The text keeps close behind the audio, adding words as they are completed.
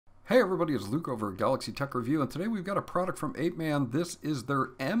Hey everybody, it's Luke over at Galaxy Tech Review, and today we've got a product from APEMAN. This is their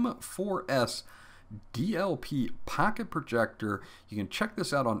M4S DLP pocket projector. You can check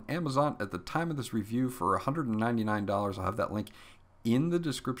this out on Amazon at the time of this review for $199. I'll have that link in the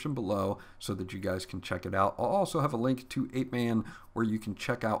description below so that you guys can check it out. I'll also have a link to APEMAN where you can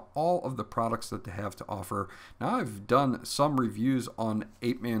check out all of the products that they have to offer. Now, I've done some reviews on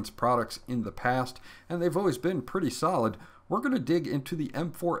APEMAN's products in the past, and they've always been pretty solid. We're going to dig into the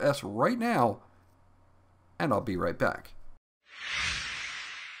M4S right now, and I'll be right back.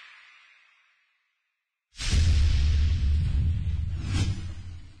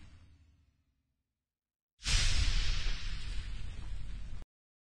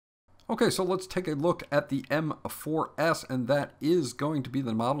 Okay, so let's take a look at the M4S, and that is going to be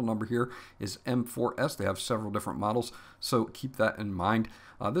the model number here is M4S. They have several different models, so keep that in mind.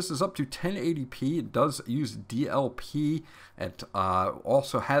 This is up to 1080p. It does use DLP. It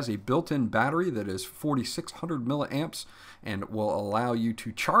also has a built-in battery that is 4,600 milliamps and will allow you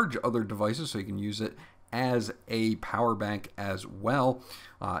to charge other devices, so you can use it as a power bank as well.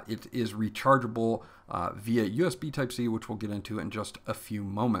 It is rechargeable via USB Type-C, which we'll get into in just a few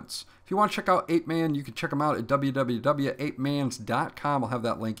moments. If you want to check out APEMAN, you can check them out at www.apemans.com. I'll have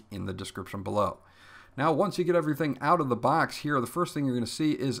that link in the description below. Now, once you get everything out of the box here, the first thing you're going to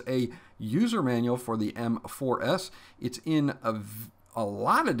see is a user manual for the M4S. It's in a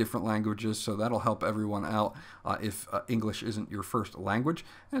lot of different languages, so that'll help everyone out if English isn't your first language.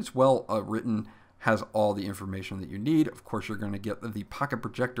 And it's well written, has all the information that you need. Of course, you're going to get the pocket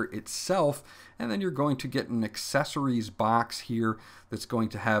projector itself, and then you're going to get an accessories box here that's going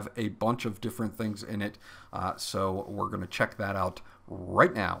to have a bunch of different things in it. So we're going to check that out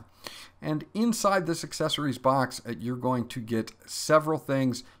right now. And inside this accessories box, you're going to get several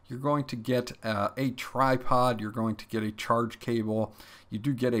things. You're going to get a tripod. You're going to get a charge cable. You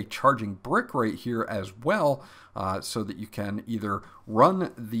do get a charging brick right here as well, so that you can either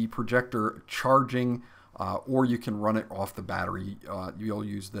run the projector charging or you can run it off the battery. You'll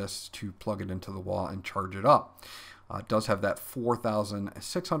use this to plug it into the wall and charge it up. It does have that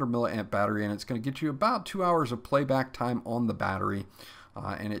 4,600 milliamp battery, and it's going to get you about 2 hours of playback time on the battery.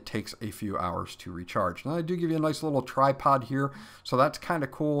 And it takes a few hours to recharge. Now, I do give you a nice little tripod here, so that's kind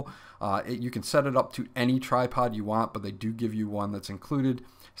of cool. You can set it up to any tripod you want, but they do give you one that's included.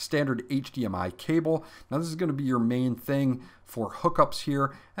 Standard HDMI cable. Now, this is going to be your main thing for hookups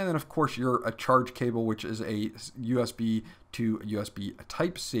here, and then of course your charge cable, which is a USB to USB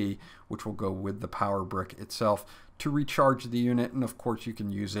Type-C, which will go with the power brick itself to recharge the unit, and of course you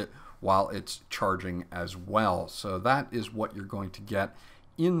can use it while it's charging as well. So that is what you're going to get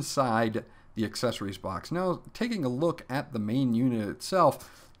inside the accessories box. Now, taking a look at the main unit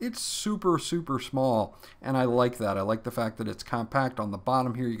itself, it's super small, and I like that. I like the fact that it's compact. On the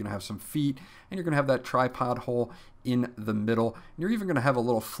bottom here, you're going to have some feet, and you're going to have that tripod hole in the middle. And you're even going to have a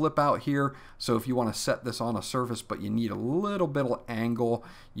little flip out here, so if you want to set this on a surface but you need a little bit of angle,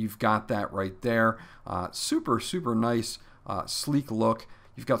 you've got that right there. Super nice, sleek look.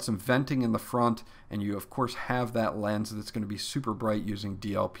 You've got some venting in the front, and you of course have that lens that's going to be super bright using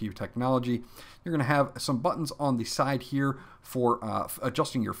DLP technology. You're going to have some buttons on the side here for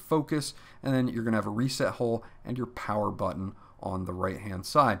adjusting your focus, and then you're going to have a reset hole and your power button on the right hand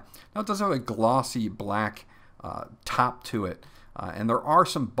side. Now, it does have a glossy black top to it. And there are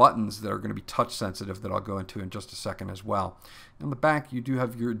some buttons that are going to be touch sensitive that I'll go into in just a second as well. In the back, you do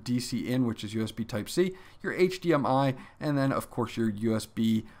have your DC in, which is USB Type-C, your HDMI, and then of course your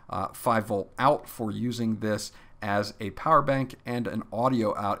USB 5-volt out for using this as a power bank, and an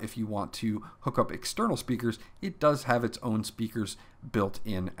audio out if you want to hook up external speakers. It does have its own speakers built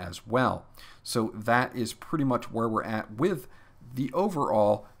in as well. So that is pretty much where we're at with the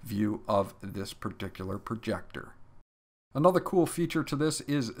overall view of this particular projector. Another cool feature to this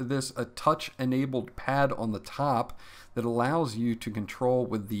is a touch-enabled pad on the top that allows you to control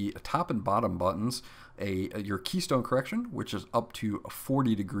with the top and bottom buttons your Keystone correction, which is up to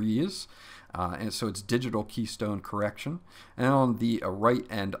 40 degrees, and so it's digital Keystone correction. And on the right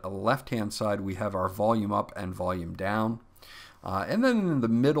and left-hand side, we have our volume up and volume down. And then in the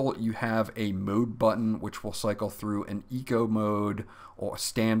middle, you have a mode button, which will cycle through an eco mode or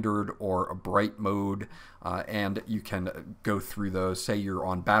standard or a bright mode. And you can go through those. Say you're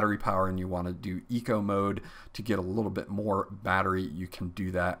on battery power and you want to do eco mode to get a little bit more battery, you can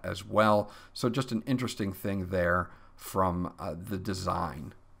do that as well. So just an interesting thing there from the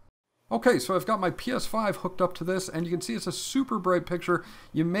design. Okay, so I've got my PS5 hooked up to this, and you can see it's a super bright picture.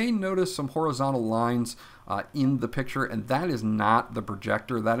 You may notice some horizontal lines in the picture, and that is not the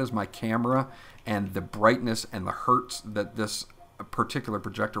projector. That is my camera, and the brightness and the hertz that this particular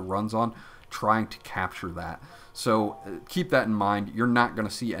projector runs on, trying to capture that. So keep that in mind. You're not going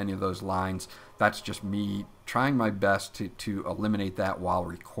to see any of those lines. That's just me trying my best to eliminate that while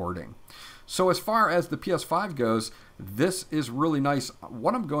recording. So as far as the PS5 goes, this is really nice.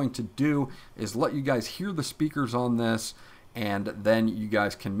 What I'm going to do is let you guys hear the speakers on this, and then you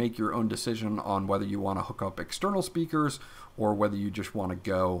guys can make your own decision on whether you want to hook up external speakers or whether you just want to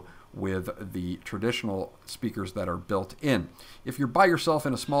go with the traditional speakers that are built in. If you're by yourself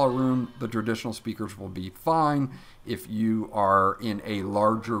in a smaller room, the traditional speakers will be fine. If you are in a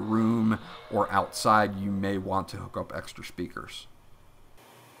larger room or outside, you may want to hook up extra speakers.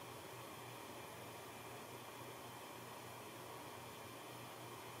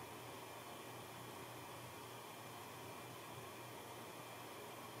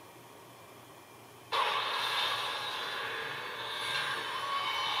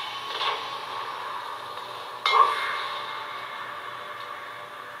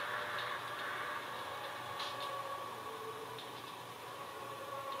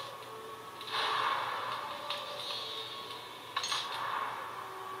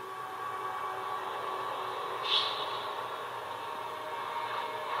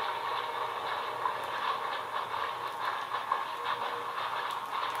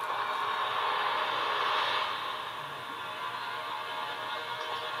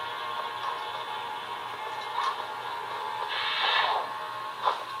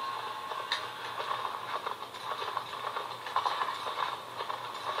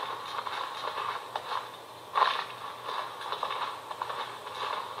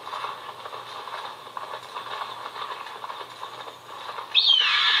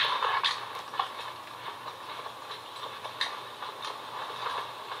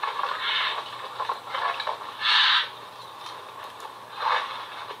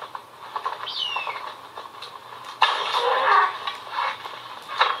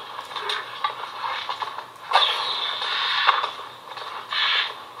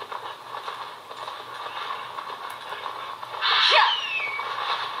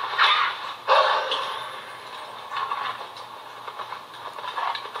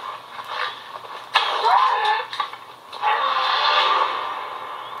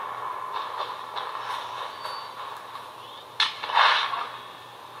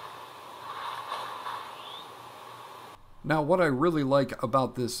 Now, what I really like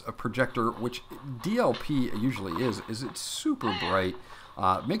about this projector, which DLP usually is it's super bright.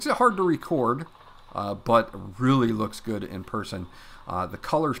 Makes it hard to record, but really looks good in person. The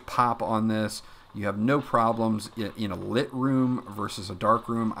colors pop on this. You have no problems in a lit room versus a dark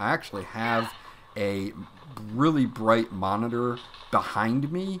room. I actually have a really bright monitor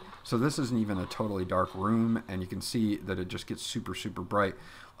behind me, so this isn't even a totally dark room, and you can see that it just gets super, super bright.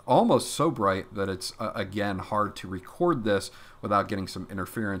 Almost so bright that it's, again, hard to record this without getting some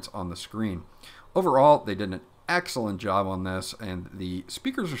interference on the screen. Overall, they did an excellent job on this, and the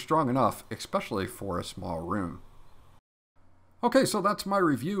speakers are strong enough, especially for a small room. Okay, so that's my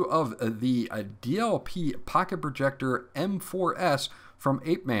review of the DLP Pocket Projector M4S from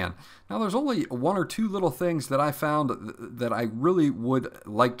APEMAN. Now, there's only one or two little things that I found that I really would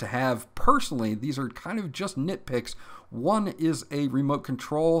like to have personally. These are kind of just nitpicks. One is a remote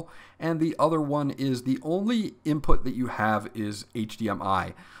control, and the other one is the only input that you have is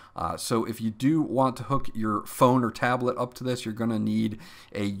HDMI. So if you do want to hook your phone or tablet up to this, you're going to need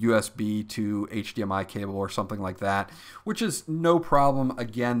a USB to HDMI cable or something like that, which is no problem.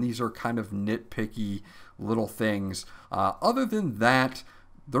 Again, these are kind of nitpicky little things. Other than that,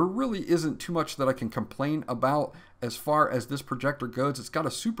 there really isn't too much that I can complain about as far as this projector goes. It's got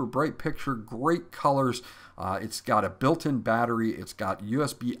a super bright picture, great colors. It's got a built-in battery. It's got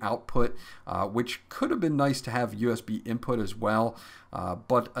USB output, which could have been nice to have USB input as well.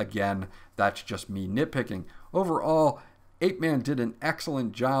 But again, that's just me nitpicking. Overall, APEMAN did an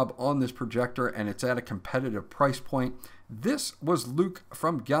excellent job on this projector, and it's at a competitive price point. This was Luke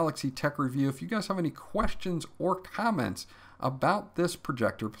from Galaxy Tech Review. If you guys have any questions or comments about this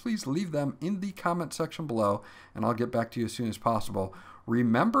projector, please leave them in the comment section below, and I'll get back to you as soon as possible.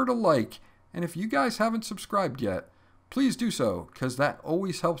 Remember to like, and if you guys haven't subscribed yet, please do so, because that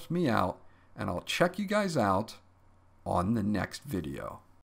always helps me out, and I'll check you guys out on the next video.